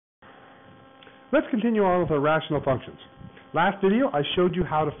Let's continue on with our rational functions. Last video, I showed you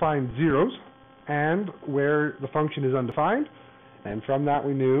how to find zeros and where the function is undefined. And from that,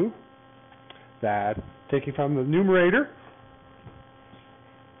 we knew that taking from the numerator,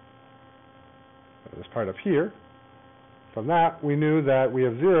 this part up here, from that, we knew that we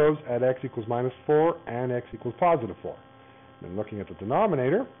have zeros at x equals minus 4 and x equals positive 4. Then looking at the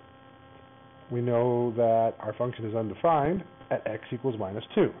denominator, we know that our function is undefined at x equals minus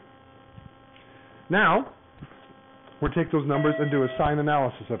 2. Now, we'll take those numbers and do a sign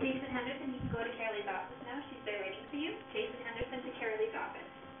analysis of it. Jason Henderson, you can go to Carolee's office now. She's there waiting for you. Jason Henderson to Carolee's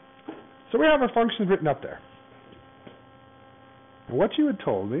office. So we have our functions written up there. And what you had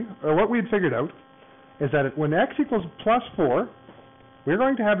told me, or what we had figured out, is that when x equals plus 4, we're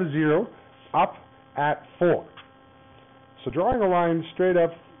going to have a 0 up at 4. So drawing a line straight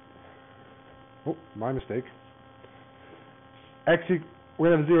up, oh, my mistake, we're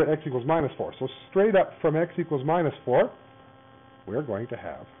going to have a 0 at x equals minus 4. So straight up from x equals minus 4, we're going to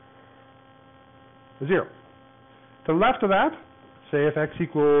have a 0. To the left of that, say if x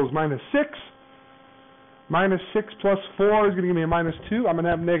equals minus 6, minus 6 plus 4 is going to give me a minus 2. I'm going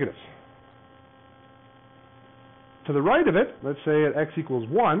to have negatives. To the right of it, let's say at x equals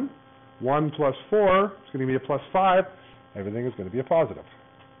 1, 1 plus 4 is going to be a plus 5. Everything is going to be a positive.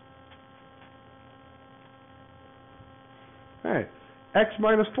 Okay, x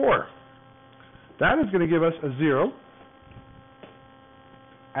minus 4. That is going to give us a 0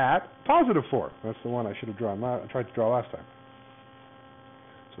 at positive 4. That's the one I should have drawn. I tried to draw last time.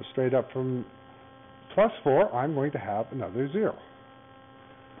 So straight up from plus 4, I'm going to have another 0.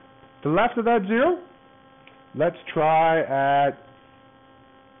 To the left of that 0, let's try at,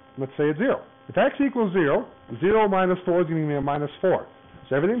 let's say it's 0. If x equals 0, 0 minus 4 is going to give me a minus 4.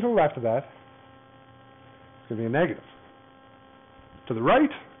 So everything to the left of that is going to be a negative. To the right,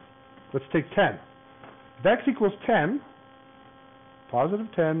 let's take 10. If x equals 10, positive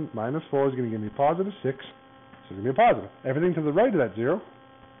 10 minus 4 is going to give me positive 6. So it's going to be a positive. Everything to the right of that 0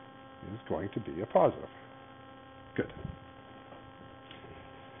 is going to be a positive. Good.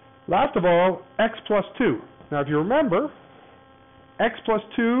 Last of all, x plus 2. Now, if you remember, x plus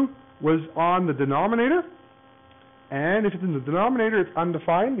 2 was on the denominator, and if it's in the denominator, it's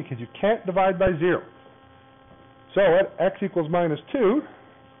undefined because you can't divide by 0. So at x equals minus 2,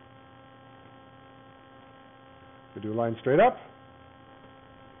 we do a line straight up,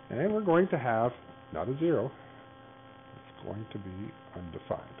 and we're going to have not a 0, it's going to be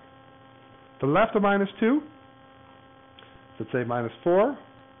undefined. To the left of minus 2, let's say minus 4.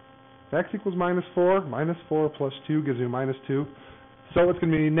 If x equals minus 4 plus 2 gives you minus 2. So it's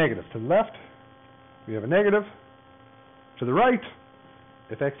going to be negative. To the left, we have a negative. To the right,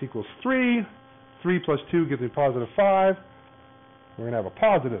 if x equals 3, 3 plus 2 gives me positive 5. We're going to have a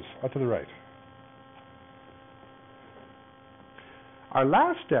positive up to the right. Our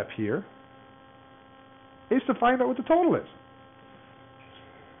last step here is to find out what the total is.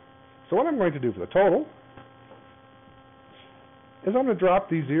 So what I'm going to do for the total is I'm going to drop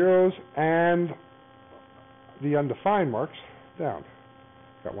these zeros and the undefined marks down.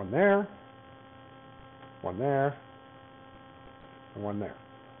 Got one there, and one there.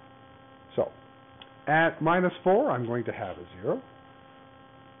 So at minus 4, I'm going to have a 0.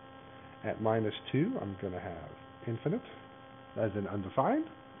 At minus 2, I'm going to have infinite, as in undefined.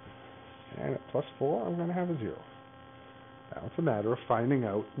 And at plus 4, I'm going to have a 0. Now it's a matter of finding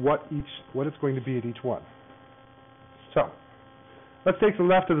out what it's going to be at each one. So let's take the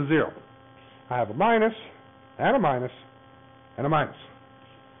left of the 0. I have a minus, and a minus, and a minus.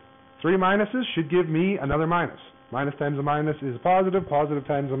 3 minuses should give me another minus. Minus times a minus is a positive. Positive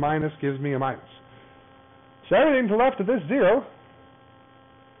times a minus gives me a minus. So everything to the left of this 0 is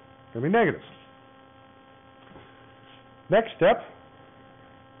going to be negatives. Next step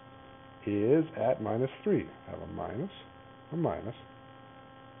is at minus 3. I have a minus, and a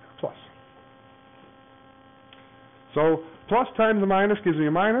plus. So plus times a minus gives me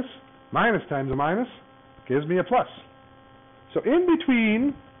a minus. Minus times a minus gives me a plus. So in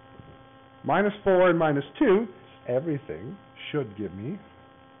between minus 4 and minus 2, everything should give me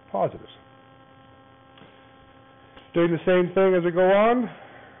positives. Doing the same thing as we go on.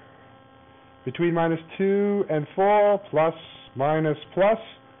 Between minus 2 and 4, plus, minus, plus,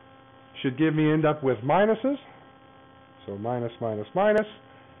 should end up with minuses. So minus, minus, minus.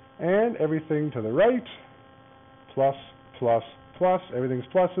 And everything to the right, plus, plus, plus. Everything's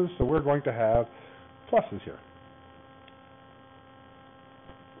pluses, so we're going to have pluses here.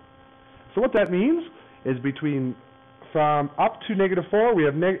 So what that means is from up to negative 4, we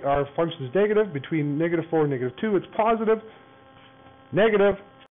have our function is negative. Between negative 4 and negative 2, it's positive. Negative